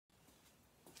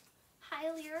Hi,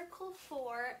 Lyrical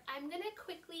 4. I'm going to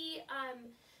quickly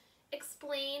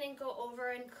explain and go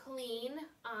over and clean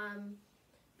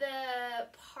the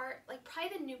part, like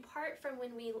probably the new part from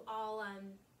when we all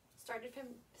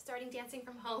starting dancing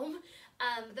from home.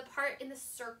 The part in the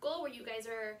circle where you guys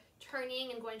are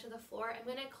turning and going to the floor. I'm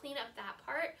going to clean up that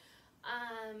part.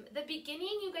 The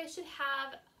beginning you guys should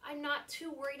have, I'm not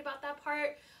too worried about that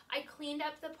part. I cleaned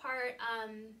up the part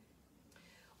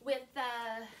with the,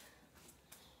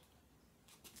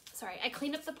 I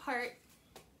cleaned up the part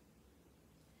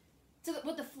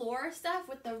with the floor stuff,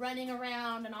 with the running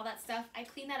around and all that stuff. I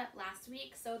cleaned that up last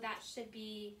week, so that should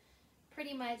be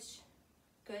pretty much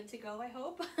good to go, I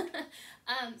hope.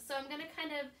 So I'm gonna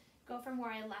kind of go from where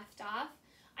I left off.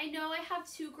 I know I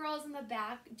have two girls in the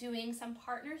back doing some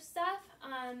partner stuff.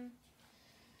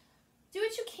 Do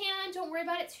what you can, don't worry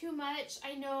about it too much.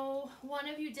 I know one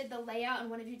of you did the layout and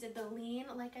one of you did the lean.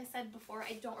 Like I said before,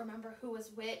 I don't remember who was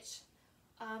which.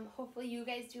 Hopefully you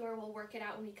guys do, or we'll work it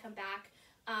out when we come back.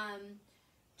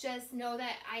 Just know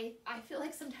that I feel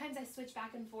like sometimes I switch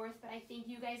back and forth, but I think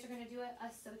you guys are going to do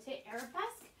a saute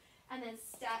arabesque and then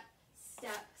step,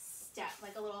 step, step,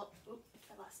 like a little, oops,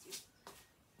 I lost you.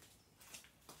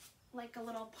 Like a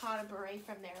little pas de bourrée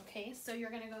from there, okay? So you're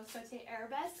going to go saute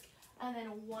arabesque and then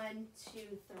 1, 2,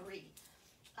 3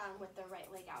 with the right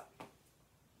leg out.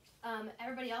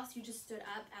 Everybody else, you just stood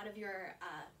up out of your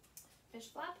fish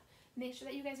flap. Make sure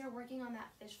that you guys are working on that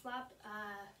fish flap,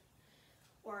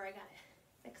 or I gotta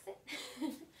fix it.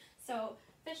 So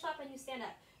fish flap and you stand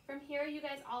up. From here, you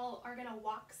guys all are gonna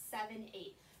walk 7,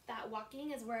 8. That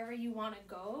walking is wherever you wanna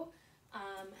go.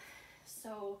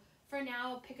 So for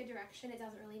now, pick a direction. It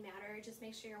doesn't really matter. Just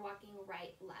make sure you're walking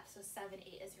right, left. So 7,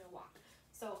 8 is your walk.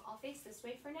 So I'll face this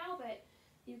way for now, but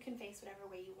you can face whatever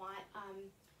way you want.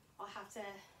 I'll have to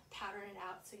pattern it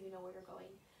out so you know where you're going.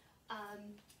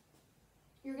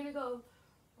 You're gonna go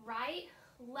right,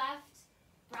 left,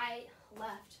 right,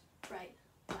 left, right,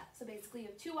 left. So basically you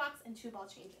have 2 walks and 2 ball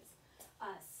changes.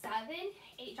 7,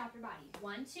 8, drop your body.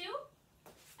 1, 2,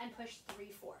 and push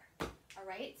 3, 4. All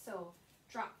right, so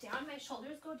drop down, my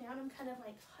shoulders go down. I'm kind of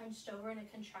like hunched over in a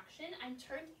contraction. I'm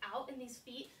turned out in these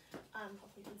feet.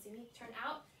 Hopefully you can see me. Turn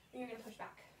out, and you're gonna push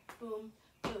back. Boom,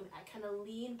 boom. I kind of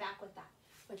lean back with that.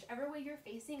 Whichever way you're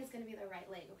facing is gonna be the right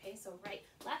leg, okay? So right,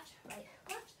 left, right,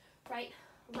 left, right,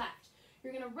 left.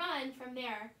 You're gonna run from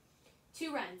there,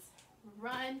 2 runs.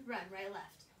 Run, run, right,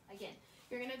 left. Again,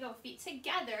 you're gonna go feet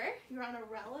together. You're on a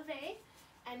releve,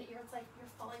 and it's like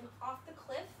you're falling off the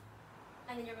cliff,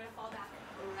 and then you're gonna fall back,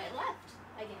 right, left.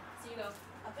 Again, so you go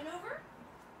up and over,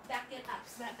 back and up.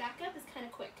 So that back up is kind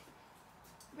of quick.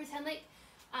 Pretend like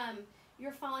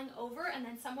you're falling over, and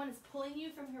then someone is pulling you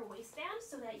from your waistband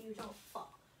so that you don't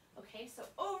fall. Okay, so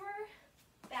over,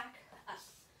 back, up.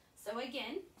 So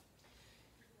again,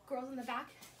 girls in the back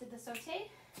did the saute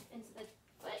into the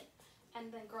foot,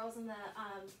 and then girls in the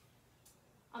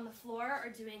on the floor are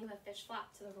doing the fish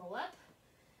flap to the roll up.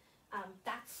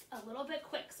 That's a little bit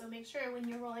quick, so make sure when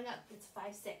you're rolling up, it's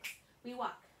 5, 6. We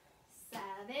walk 7,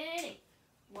 8.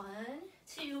 1,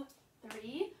 2,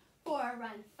 3, 4.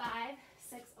 Run 5,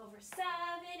 6 over 7,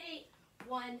 8.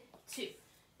 1, 2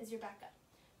 is your back up.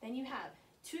 Then you have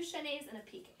 2 chaînés and a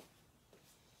piqué.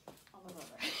 I'll move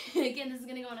over. Again, this is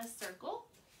going to go in a circle.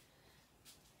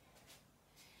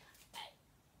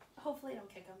 Hopefully I don't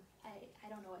kick him. I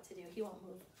don't know what to do. He won't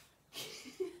move.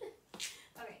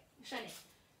 Okay, chaîné.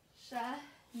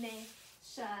 Chaîné,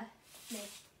 chaîné,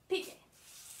 piqué.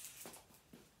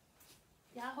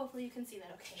 Yeah, hopefully you can see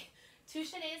that okay. 2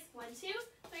 chaînés, 1, 2,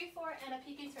 3, 4, and a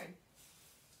piqué turn.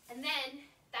 And then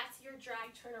that's your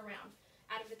drag turn around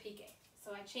out of the piqué.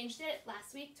 So I changed it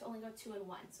last week to only go 2 and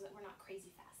 1 so that we're not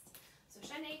crazy fast. So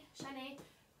chaîné, chaîné,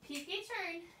 piqué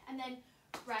turn, and then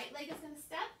right leg is going to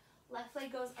step. Left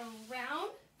leg goes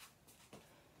around,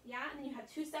 yeah, and then you have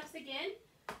 2 steps again,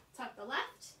 tuck the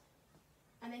left,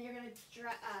 and then you're going to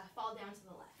fall down to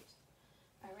the left.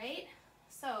 All right,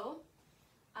 so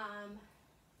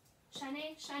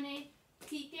chaîné, chaîné,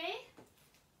 piqué,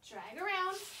 drag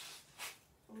around,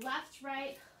 left,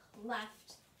 right,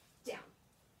 left, down.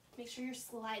 Make sure you're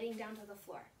sliding down to the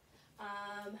floor.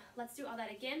 Let's do all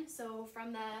that again. So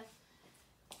from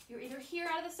you're either here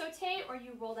out of the saute or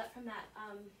you rolled up from that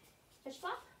fish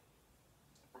flop.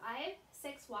 5,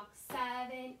 6, walk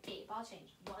 7, 8, ball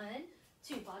change. 1,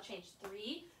 2, ball change.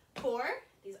 3, 4,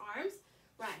 these arms,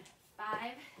 run.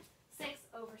 5, 6,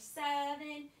 over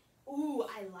 7. Ooh,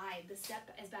 I lied. The step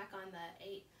is back on the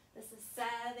 8. This is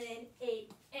 7,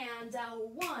 8, and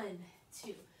 1,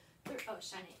 2, 3. Oh,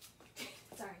 chaîné.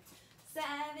 Sorry. 7,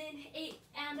 8,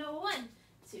 and 1,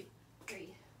 2,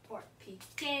 3, 4.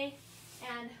 Piqué,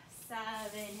 and 7,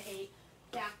 8,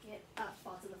 back it up,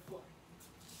 fall to the floor.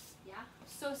 Yeah?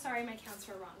 So sorry my counts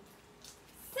were wrong.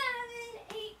 7,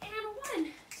 8, and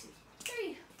 1, 2,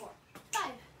 3, 4,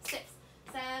 5, 6,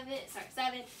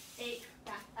 7, 8,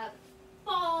 back up,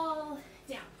 fall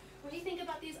down. When you think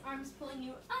about these arms pulling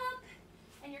you up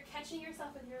and you're catching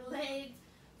yourself with your legs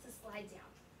to slide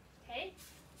down, okay?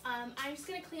 I'm just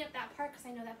gonna clean up that part because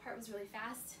I know that part was really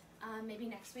fast. Maybe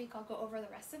next week I'll go over the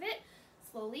rest of it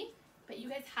slowly, but you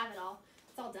guys have it all.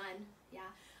 It's all done,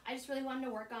 yeah. I just really wanted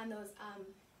to work on those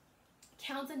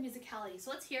counts and musicality.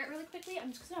 So let's hear it really quickly.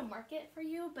 I'm just gonna mark it for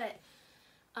you, but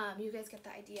you guys get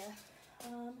the idea.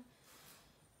 Hang on.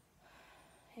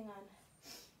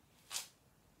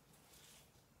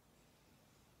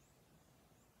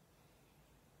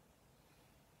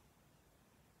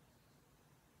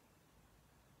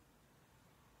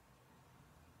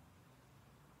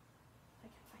 I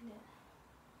can't find it.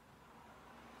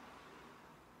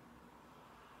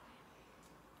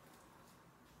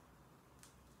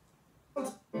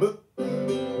 But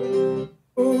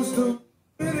who's the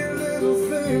pretty little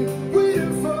thing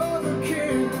waiting for the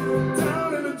king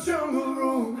down in the jungle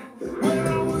room? When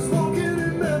I was walking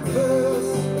in Memphis,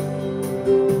 I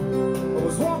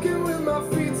was walking with my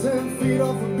feet 10 feet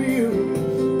off a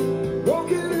beam.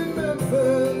 Walking in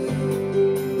Memphis,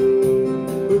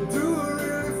 but do I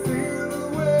really feel the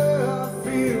way I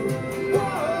feel?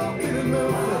 Walking in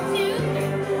Memphis,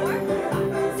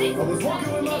 I was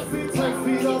walking with my feet 10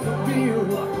 feet off a beam.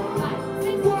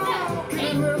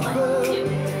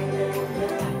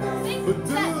 But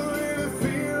do I really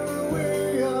feel the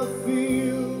way I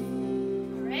feel?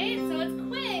 Alright, so it's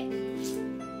quick.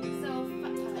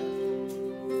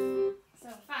 So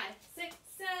 5, 6,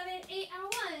 7, 8, and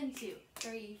 1, 2,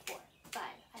 3, 4, 5.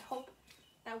 I hope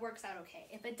that works out okay.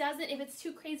 If it doesn't, if it's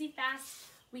too crazy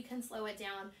fast, we can slow it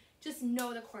down. Just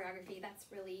know the choreography. That's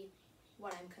really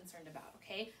what I'm concerned about,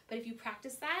 okay? But if you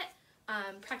practice that,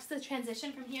 practice the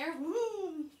transition from here,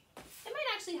 it might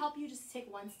actually help you just take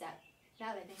one step,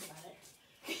 now that I think about it.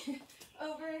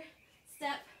 Over,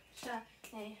 step,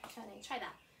 shanae, shanae. Try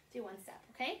that. Do one step,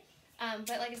 okay?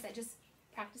 But like I said, just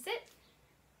practice it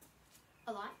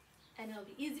a lot, and it'll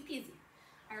be easy peasy.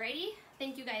 Alrighty?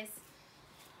 Thank you guys.